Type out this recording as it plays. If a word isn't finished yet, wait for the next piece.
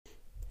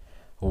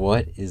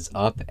What is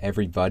up,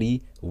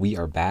 everybody? We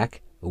are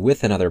back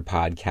with another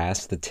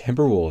podcast. The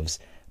Timberwolves,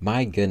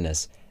 my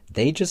goodness,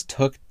 they just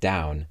took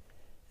down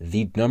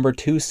the number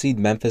 2 seed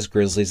Memphis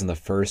Grizzlies in the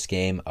first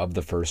game of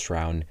the first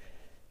round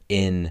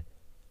in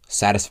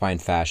satisfying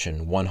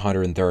fashion,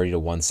 130 to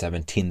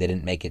 117. They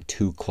didn't make it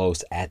too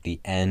close at the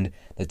end.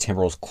 The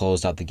Timberwolves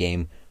closed out the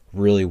game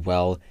really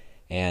well.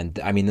 And,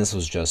 this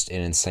was just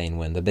an insane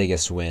win. The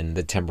biggest win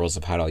the Timberwolves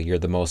have had all year,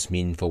 the most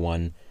meaningful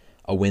one.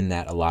 A win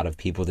that a lot of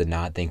people did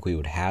not think we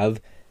would have.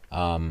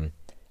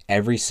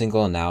 Every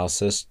single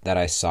analysis that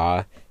I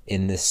saw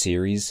in this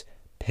series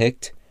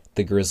picked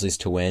the Grizzlies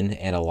to win,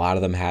 and a lot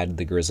of them had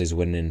the Grizzlies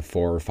winning in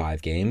 4 or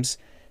 5 games.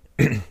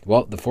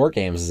 Well, the 4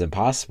 games is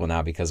impossible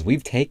now because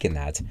we've taken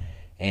that,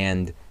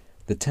 and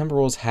the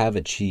Timberwolves have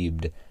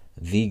achieved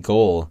the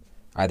goal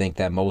I think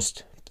that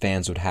most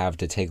fans would have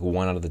to take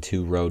one out of the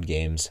 2 road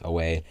games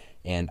away,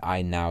 and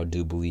I now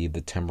do believe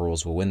the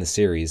Timberwolves will win the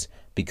series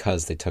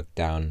because they took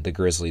down the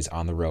Grizzlies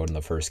on the road in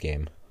the first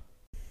game.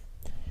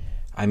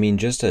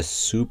 Just a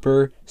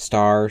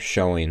superstar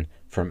showing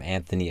from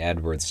Anthony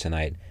Edwards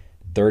tonight.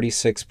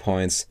 36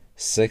 points,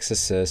 6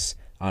 assists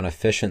on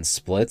efficient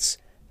splits.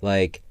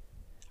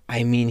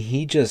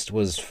 He just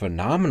was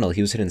phenomenal.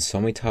 He was hitting so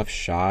many tough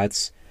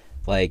shots.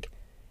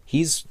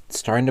 He's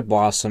starting to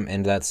blossom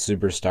into that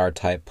superstar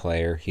type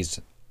player. He's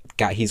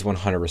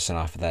 100%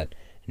 off of that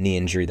knee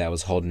injury that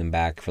was holding him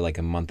back for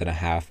a month and a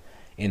half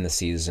in the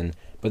season.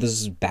 But this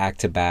is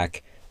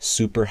back-to-back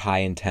super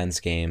high-intense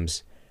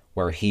games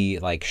where he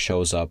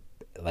shows up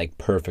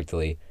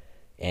perfectly,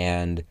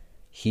 and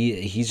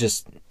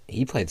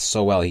he played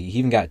so well. He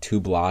even got 2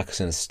 blocks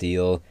and a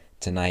steal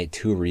tonight,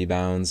 2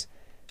 rebounds,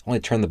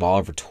 only turned the ball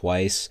over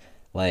twice.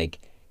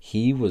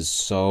 He was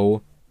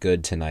so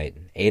good tonight.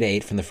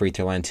 8-8 from the free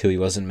throw line too. He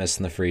wasn't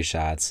missing the free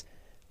shots.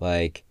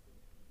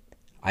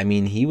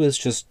 He was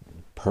just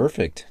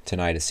perfect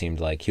tonight. It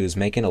seemed like he was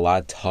making a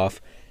lot of tough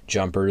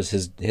jumpers.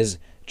 His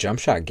jump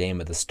shot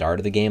game at the start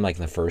of the game, in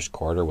the first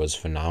quarter, was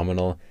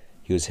phenomenal.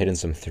 He was hitting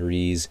some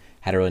threes,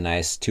 had a really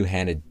nice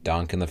 2-handed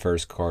dunk in the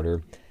first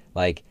quarter.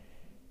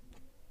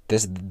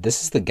 This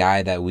is the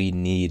guy that we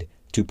need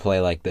to play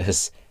like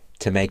this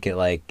to make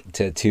it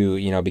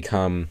to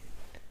become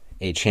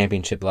a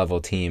championship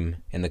level team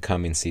in the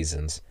coming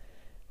seasons.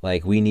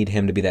 We need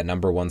him to be that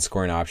number 1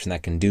 scoring option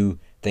that can do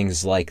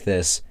things like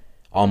this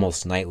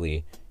almost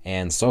nightly.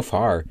 And so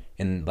far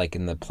in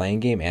the playing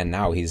game and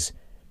now, he's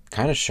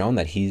kind of shown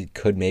that he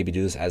could maybe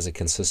do this as a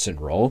consistent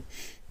role.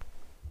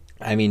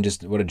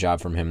 Just what a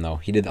job from him, though.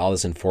 He did all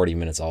this in 40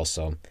 minutes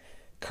also.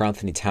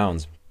 Karl-Anthony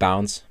Towns,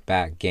 bounce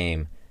back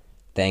game,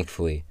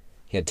 thankfully.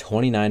 He had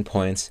 29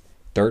 points,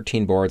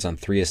 13 boards on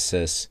 3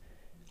 assists,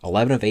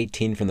 11 of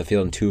 18 from the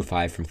field and 2 of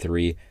 5 from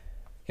 3.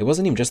 It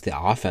wasn't even just the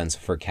offense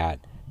for Cat.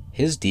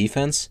 His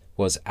defense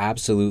was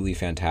absolutely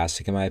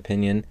fantastic, in my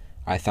opinion.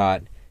 I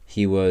thought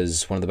he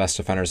was one of the best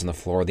defenders on the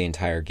floor the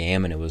entire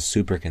game, and it was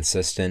super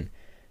consistent.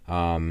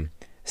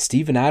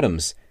 Steven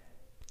Adams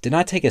did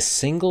not take a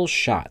single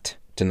shot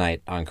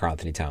tonight on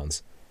Karl-Anthony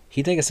Towns.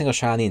 He didn't take a single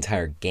shot in the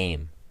entire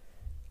game.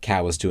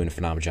 Cat was doing a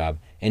phenomenal job.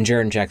 And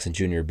Jaren Jackson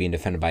Jr. being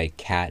defended by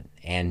Cat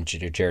and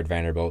Jared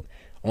Vanderbilt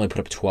only put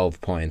up 12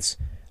 points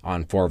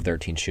on 4 of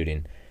 13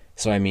 shooting.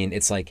 So,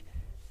 it's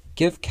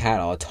give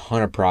Cat a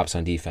ton of props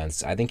on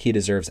defense. I think he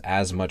deserves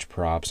as much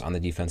props on the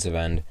defensive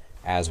end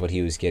as what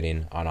he was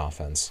getting on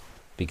offense.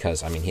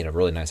 Because, he had a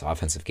really nice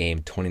offensive game,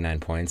 29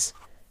 points.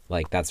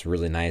 That's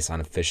really nice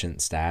on efficient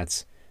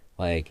stats.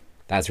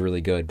 That's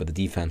really good, but the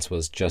defense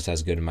was just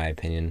as good in my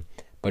opinion.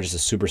 But just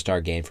a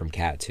superstar game from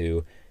Cat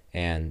too.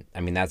 And,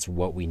 that's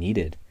what we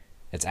needed.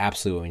 It's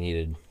absolutely what we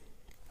needed.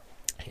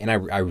 And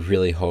I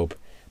really hope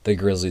the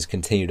Grizzlies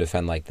continue to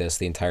defend like this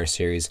the entire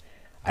series.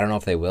 I don't know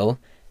if they will.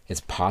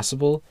 It's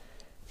possible.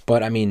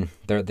 But,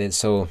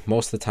 so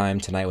most of the time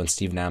tonight when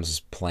Steven Adams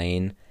was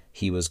playing,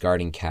 he was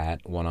guarding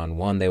Cat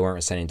one-on-one. They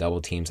weren't sending double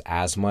teams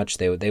as much.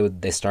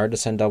 They started to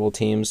send double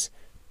teams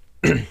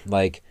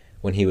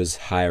when he was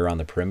higher on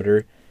the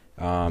perimeter.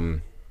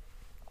 But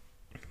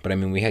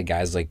we had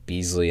guys like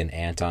Beasley and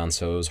Anton,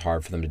 so it was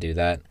hard for them to do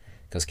that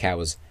because Cat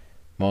was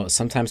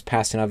sometimes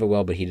passing out of it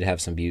well, but he did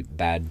have some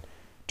bad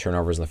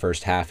turnovers in the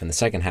first half. In the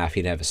second half,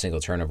 he didn't have a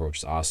single turnover, which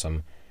is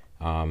awesome.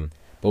 But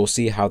we'll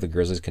see how the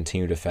Grizzlies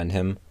continue to defend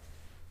him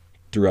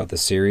throughout the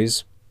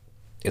series.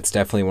 It's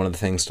definitely one of the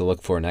things to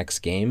look for next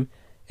game.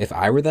 If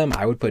I were them,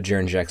 I would put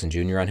Jaren Jackson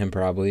Jr. on him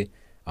probably.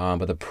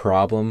 But the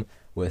problem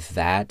with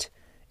that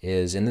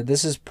is, and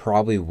this is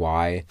probably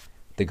why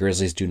the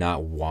Grizzlies do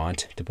not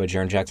want to put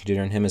Jaren Jackson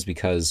Jr. on him, is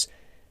because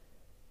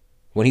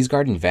when he's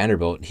guarding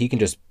Vanderbilt, he can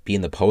just be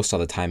in the post all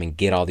the time and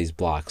get all these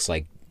blocks.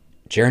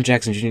 Jaren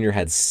Jackson Jr.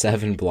 had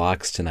 7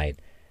 blocks tonight.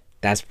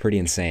 That's pretty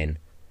insane.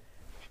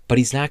 But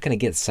he's not going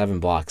to get 7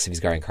 blocks if he's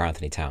guarding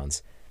Karl-Anthony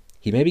Towns.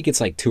 He maybe gets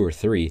 2 or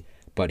 3,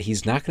 but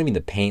he's not going to be in the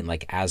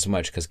paint as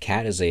much because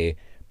Cat is a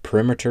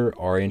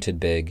perimeter-oriented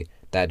big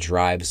that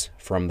drives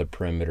from the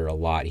perimeter a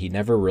lot. He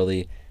never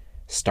really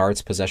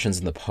starts possessions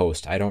in the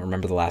post. I don't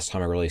remember the last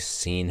time I really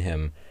seen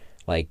him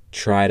like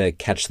try to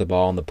catch the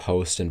ball in the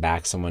post and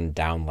back someone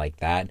down like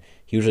that.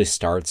 He usually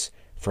starts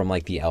from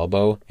like the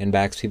elbow and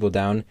backs people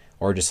down,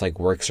 or just like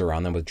works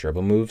around them with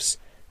dribble moves.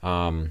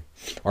 Or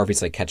if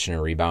he's like catching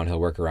a rebound, he'll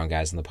work around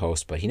guys in the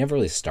post, but he never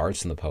really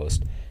starts in the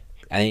post.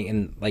 I think,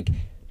 and like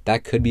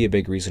that could be a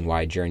big reason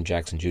why Jaren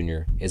Jackson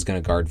Jr. is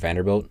going to guard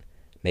Vanderbilt.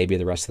 Maybe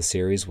the rest of the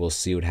series, we'll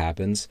see what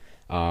happens.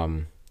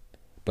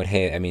 But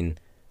hey, I mean,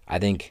 I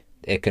think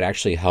it could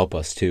actually help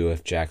us too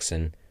if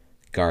Jackson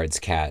guards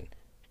Cat,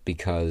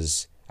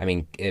 because I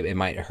mean it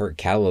might hurt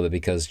Cat a little bit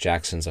because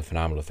Jackson's a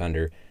phenomenal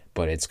defender,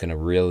 but it's gonna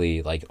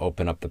really like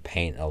open up the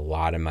paint a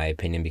lot in my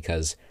opinion,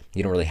 because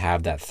you don't really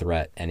have that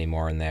threat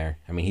anymore in there.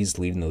 I mean, he's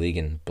leading the league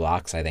in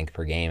blocks, I think,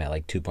 per game at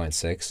like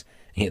 2.6.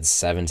 He had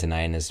 7 to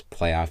 9 in his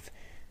playoff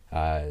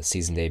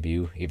season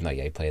debut, even though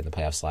he played in the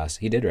playoffs last.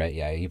 He did, right?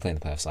 Yeah, he played in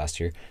the playoffs last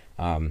year.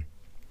 But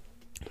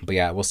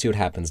yeah, we'll see what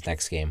happens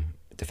next game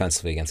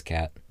defensively against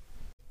Cat.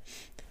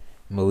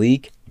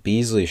 Malik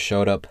Beasley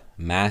showed up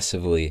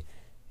massively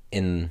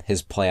in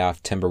his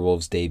playoff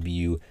Timberwolves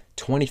debut.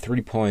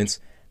 23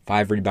 points,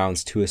 5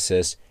 rebounds, 2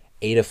 assists,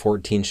 8 of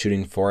 14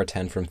 shooting, 4 of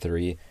 10 from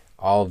 3.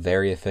 All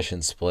very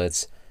efficient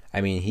splits.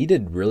 I mean, he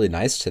did really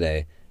nice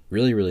today.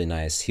 Really, really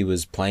nice. He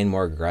was playing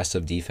more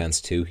aggressive defense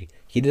too.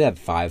 He did have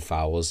 5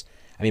 fouls.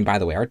 I mean, by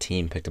the way, our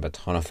team picked up a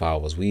ton of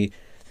fouls. We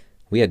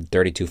had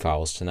 32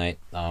 fouls tonight.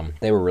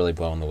 They were really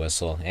blowing the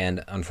whistle.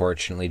 And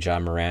unfortunately,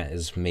 John Morant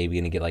is maybe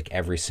going to get like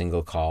every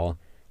single call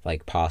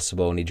like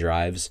possible when he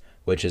drives,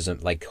 which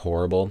isn't like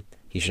horrible.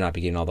 He should not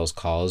be getting all those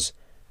calls.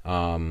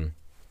 But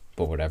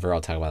whatever,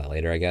 I'll talk about that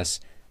later, I guess.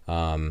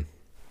 But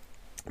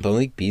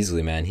Malik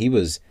Beasley, man, he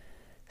was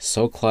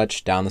so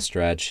clutch down the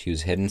stretch. He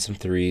was hitting some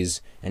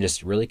threes and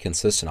just really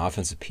consistent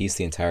offensive piece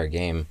the entire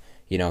game.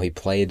 You know, he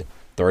played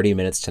 30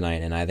 minutes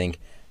tonight, and I think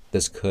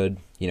this could,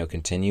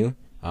 continue.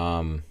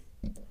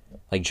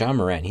 Like John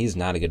Morant, he's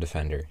not a good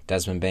defender.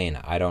 Desmond Bane,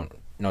 I don't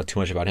know too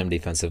much about him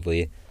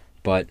defensively,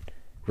 but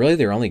really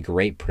their only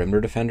great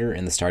perimeter defender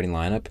in the starting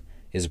lineup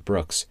is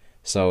Brooks.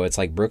 So it's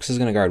like Brooks is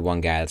going to guard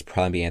one guy. That's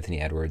probably be Anthony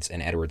Edwards,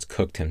 and Edwards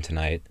cooked him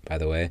tonight, by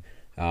the way.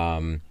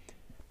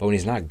 But when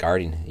he's not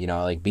guarding,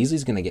 like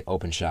Beasley's going to get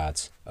open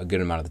shots a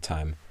good amount of the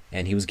time.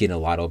 And he was getting a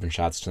lot of open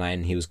shots tonight,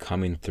 and he was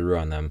coming through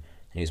on them.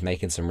 And he was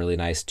making some really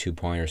nice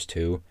 2-pointers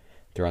too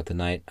throughout the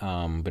night.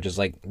 But just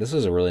like, this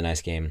was a really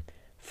nice game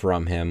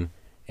from him.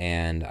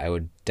 And I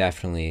would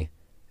definitely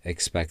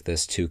expect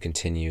this to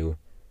continue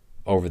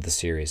over the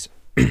series.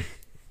 Jaden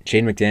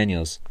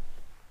McDaniels,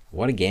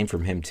 what a game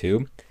from him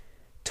too.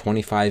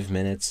 25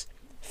 minutes,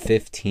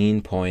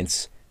 15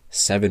 points,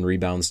 7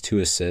 rebounds, 2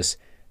 assists,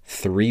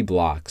 3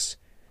 blocks.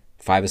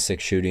 5 of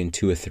 6 shooting,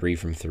 2 of 3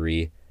 from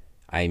 3.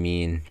 I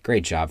mean,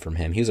 great job from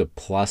him. He was a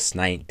plus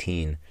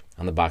 19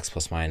 on the box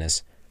plus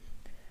minus.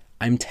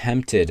 I'm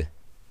tempted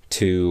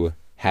to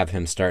have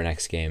him start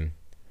next game.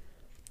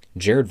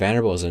 Jared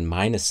Vanderbilt was in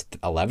minus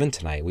 11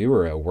 tonight. We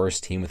were a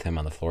worse team with him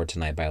on the floor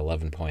tonight by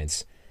 11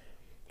 points.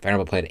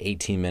 Vanderbilt played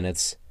 18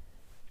 minutes,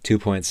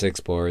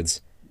 2.6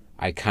 boards.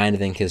 I kind of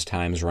think his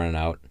time's running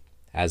out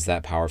as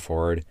that power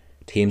forward.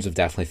 Teams have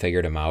definitely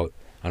figured him out,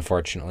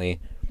 unfortunately.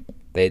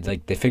 They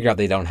figure out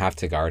they don't have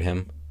to guard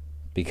him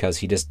because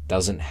he just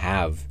doesn't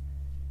have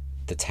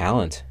the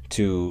talent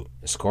to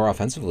score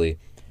offensively.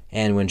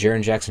 And when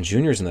Jaren Jackson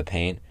Jr. is in the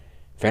paint,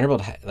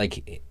 Vanderbilt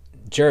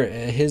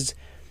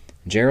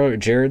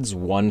Jared's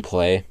one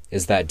play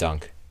is that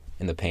dunk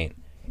in the paint,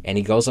 and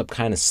he goes up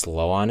kind of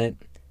slow on it,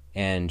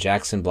 and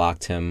Jackson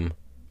blocked him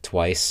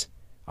twice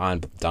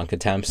on dunk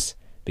attempts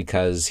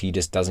because he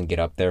just doesn't get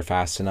up there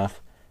fast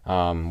enough.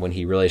 When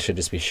he really should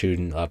just be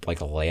shooting up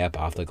like a layup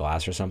off the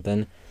glass or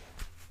something.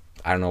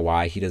 I don't know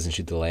why he doesn't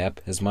shoot the layup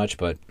as much,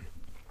 but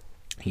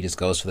he just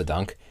goes for the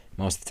dunk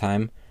most of the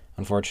time,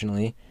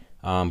 unfortunately.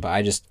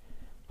 But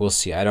we'll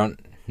see. I don't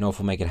know if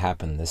we'll make it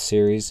happen this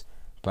series,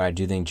 but I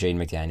do think Jaden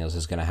McDaniels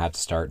is going to have to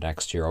start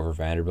next year over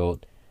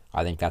Vanderbilt.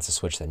 I think that's a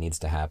switch that needs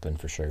to happen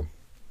for sure.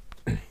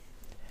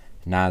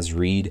 Naz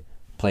Reid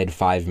played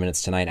 5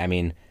 minutes tonight. I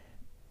mean,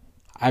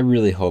 I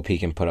really hope he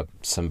can put up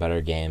some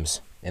better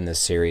games in this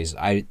series.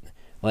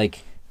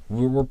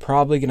 We're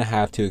probably going to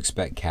have to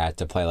expect Cat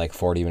to play like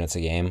 40 minutes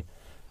a game,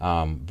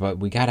 but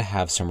we got to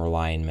have some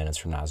relying minutes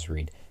from Naz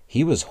Reid.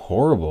 He was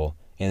horrible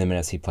in the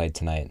minutes he played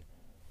tonight.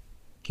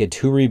 He had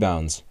 2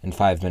 rebounds in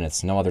 5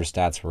 minutes. No other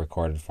stats were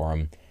recorded for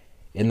him.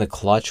 In the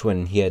clutch,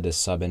 when he had to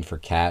sub in for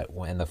Cat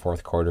in the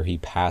fourth quarter, he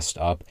passed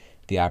up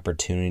the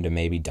opportunity to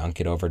maybe dunk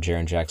it over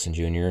Jaren Jackson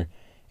Jr.,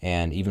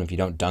 and even if you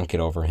don't dunk it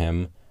over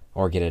him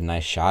or get a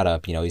nice shot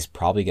up, he's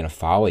probably going to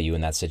foul you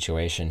in that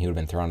situation. He would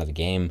have been thrown out of the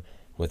game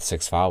with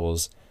 6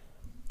 fouls.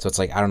 So it's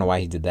like, I don't know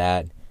why he did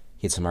that.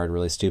 He had some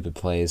really stupid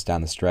plays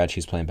down the stretch.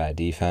 He's playing bad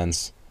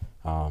defense.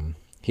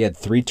 He had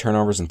 3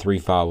 turnovers and 3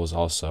 fouls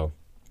also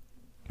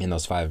in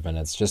those 5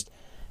 minutes. Just,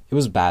 it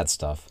was bad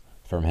stuff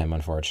from him,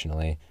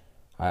 unfortunately.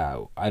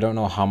 I don't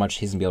know how much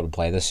he's going to be able to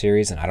play this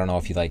series, and I don't know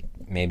if you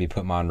maybe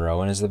put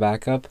Monroe in as the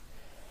backup.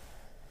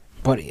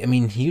 But, I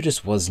mean, he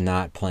just was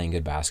not playing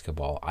good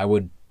basketball. I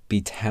would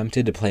be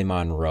tempted to play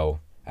Monroe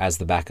as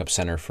the backup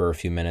center for a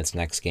few minutes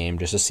next game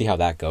just to see how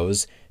that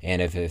goes.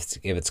 And if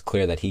it's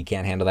clear that he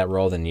can't handle that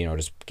role, then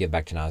just give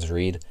back to Naz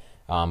Reid.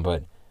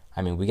 But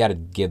I mean, we got to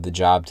give the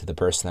job to the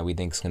person that we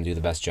think is going to do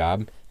the best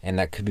job, and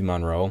that could be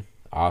Monroe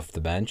off the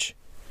bench.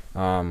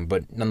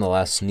 But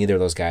nonetheless, neither of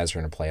those guys are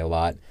going to play a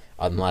lot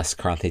unless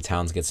Karl-Anthony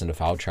Towns gets into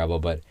foul trouble.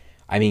 But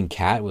I mean,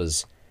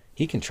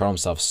 he controlled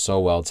himself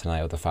so well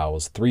tonight with the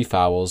fouls. 3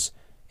 fouls,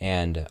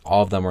 and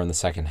all of them were in the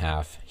second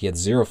half. He had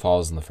 0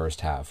 fouls in the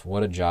first half.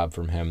 What a job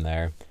from him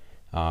there.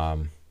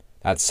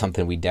 That's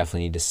something we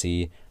definitely need to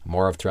see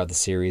more of throughout the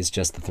series,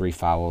 just the 3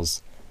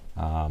 fouls,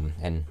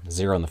 and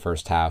 0 in the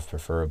first half,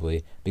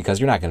 preferably, because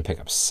you're not going to pick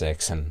up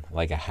 6 in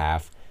like a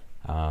half.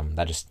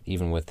 That just,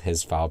 even with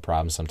his foul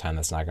problems, sometimes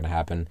that's not going to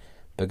happen.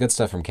 But good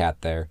stuff from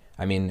Cat there.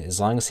 I mean, as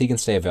long as he can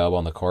stay available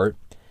on the court,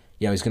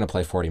 he's going to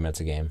play 40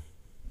 minutes a game.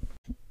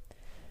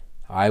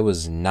 I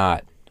was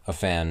not a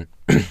fan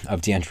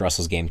of D'Angelo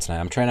Russell's game tonight.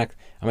 I'm trying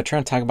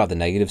to talk about the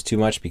negatives too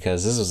much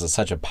because this was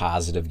such a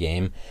positive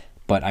game.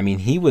 But I mean,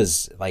 he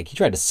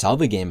tried to sell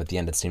the game at the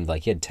end. It seemed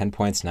like he had 10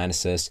 points, 9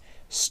 assists,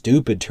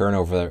 stupid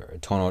turnover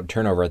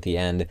at the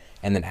end,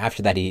 and then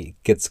after that he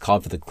gets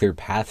called for the clear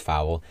path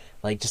foul.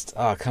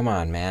 Come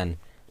on, man,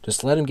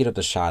 just let him get up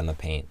the shot in the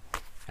paint.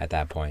 At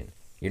that point,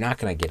 you're not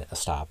gonna get a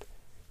stop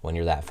when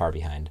you're that far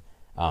behind.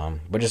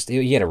 But just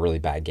he had a really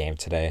bad game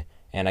today.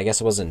 And I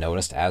guess it wasn't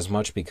noticed as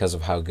much because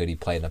of how good he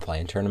played in the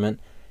play-in tournament.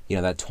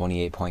 That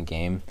 28-point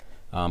game.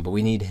 But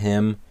we need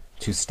him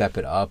to step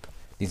it up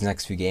these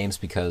next few games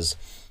because,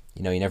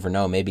 you never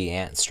know. Maybe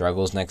Ant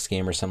struggles next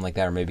game or something like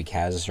that, or maybe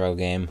Kaz has a struggle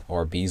game,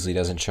 or Beasley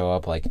doesn't show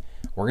up. We're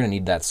going to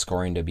need that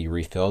scoring to be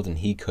refilled, and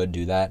he could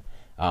do that.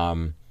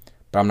 But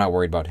I'm not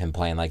worried about him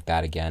playing like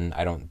that again.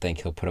 I don't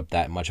think he'll put up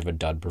that much of a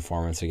dud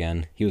performance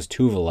again. He was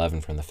 2 of 11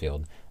 from the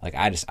field.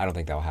 I don't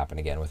think that will happen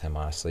again with him,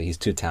 honestly. He's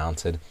too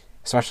talented.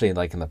 Especially in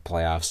the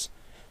playoffs.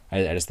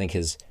 I just think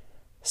his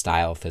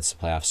style fits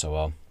the playoffs so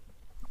well.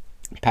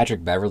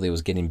 Patrick Beverley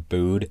was getting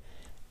booed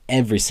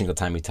every single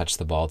time he touched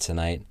the ball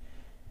tonight.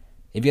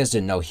 If you guys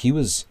didn't know, he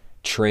was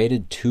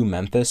traded to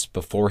Memphis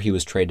before he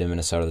was traded to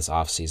Minnesota this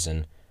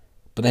offseason.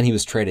 But then he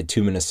was traded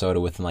to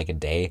Minnesota within a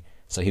day.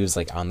 So he was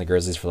on the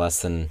Grizzlies for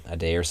less than a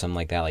day or something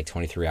like that,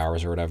 23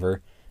 hours or whatever.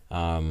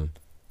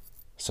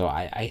 So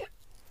I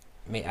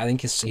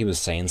think he was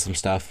saying some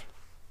stuff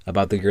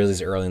about the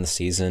Grizzlies early in the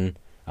season.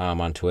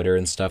 On Twitter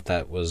and stuff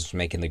that was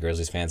making the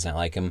Grizzlies fans not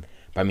like him.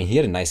 But I mean, he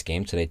had a nice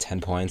game today.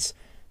 10 points,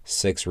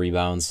 6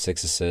 rebounds,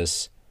 6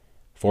 assists,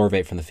 4 of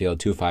 8 from the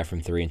field, 2 of 5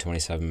 from 3 in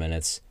 27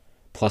 minutes,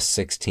 plus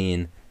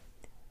 16,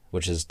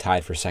 which is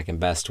tied for second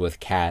best with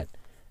Cat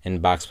in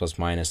box plus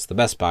minus. The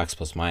best box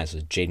plus minus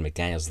was Jaden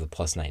McDaniels, the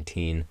plus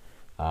 19.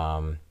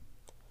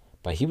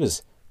 But he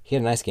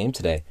had a nice game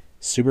today.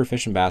 Super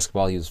efficient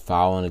basketball. He was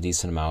fouling a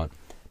decent amount.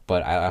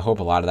 But I hope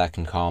a lot of that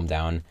can calm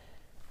down.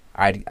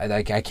 I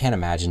can't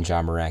imagine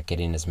Ja Morant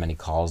getting as many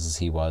calls as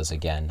he was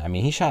again. I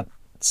mean, he shot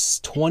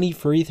 20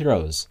 free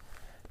throws.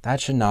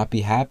 That should not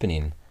be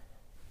happening.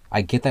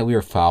 I get that we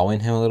were fouling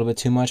him a little bit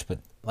too much, but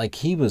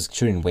he was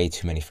shooting way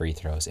too many free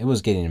throws. It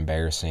was getting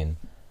embarrassing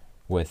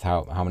with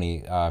how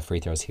many free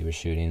throws he was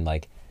shooting.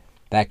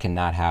 That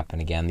cannot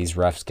happen again. These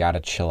refs gotta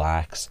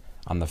chillax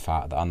on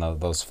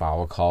those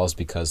foul calls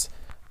because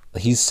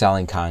he's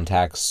selling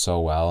contacts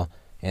so well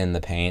in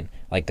the paint.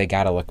 They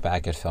got to look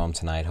back at film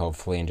tonight,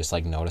 hopefully, and just,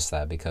 notice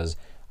that because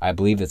I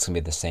believe it's going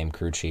to be the same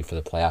crew chief for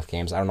the playoff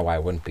games. I don't know why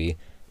it wouldn't be,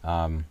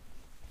 but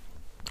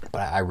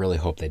I really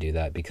hope they do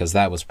that because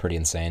that was pretty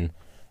insane.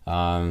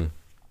 But,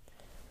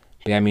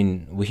 I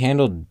mean, we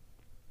handled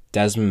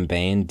Desmond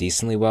Bane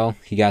decently well.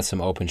 He got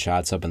some open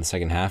shots up in the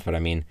second half, but, I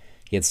mean,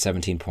 he had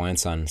 17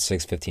 points on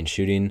 6-15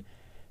 shooting.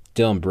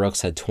 Dylan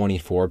Brooks had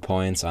 24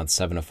 points on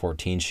 7 of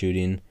 14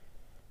 shooting.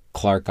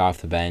 Clark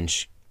off the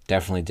bench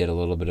definitely did a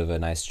little bit of a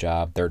nice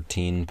job.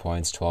 13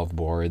 points, 12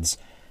 boards.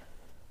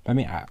 I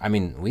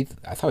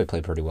thought we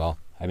played pretty well.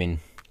 I mean,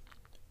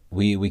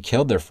 we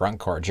killed their front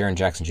court. Jaren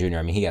Jackson Jr.,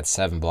 I mean, he got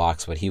 7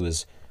 blocks, but he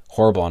was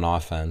horrible on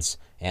offense.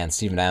 And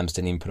Steven Adams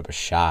didn't even put up a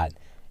shot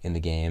in the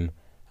game.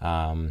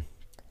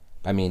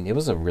 I mean, it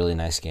was a really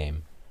nice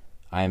game.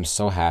 I am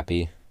so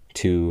happy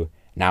to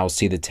now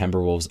see the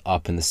Timberwolves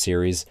up in the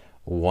series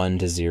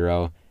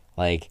 1-0.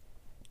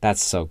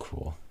 That's so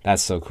cool.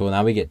 That's so cool.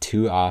 Now we get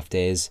 2 off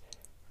days,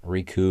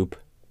 recoup,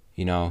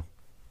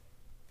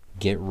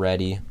 get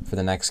ready for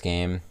the next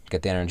game,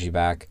 get the energy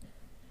back.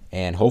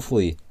 And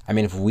hopefully, I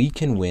mean, if we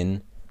can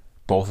win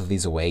both of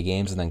these away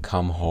games and then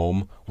come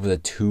home with a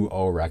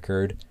 2-0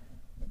 record,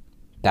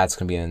 that's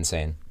going to be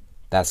insane.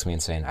 That's going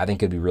to be insane. I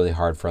think it'd be really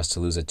hard for us to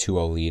lose a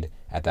 2-0 lead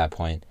at that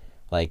point.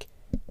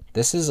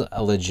 This is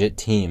a legit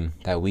team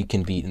that we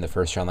can beat in the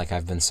first round, like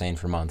I've been saying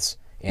for months.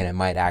 And it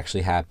might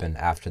actually happen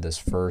after this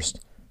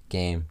first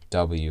game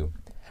W.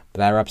 But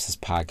that wraps this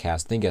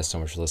podcast. Thank you guys so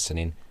much for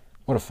listening.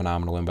 What a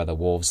phenomenal win by the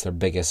Wolves. Their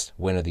biggest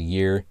win of the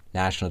year.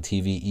 National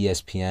TV,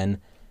 ESPN.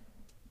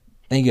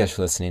 Thank you guys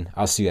for listening.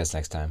 I'll see you guys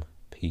next time.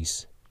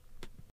 Peace.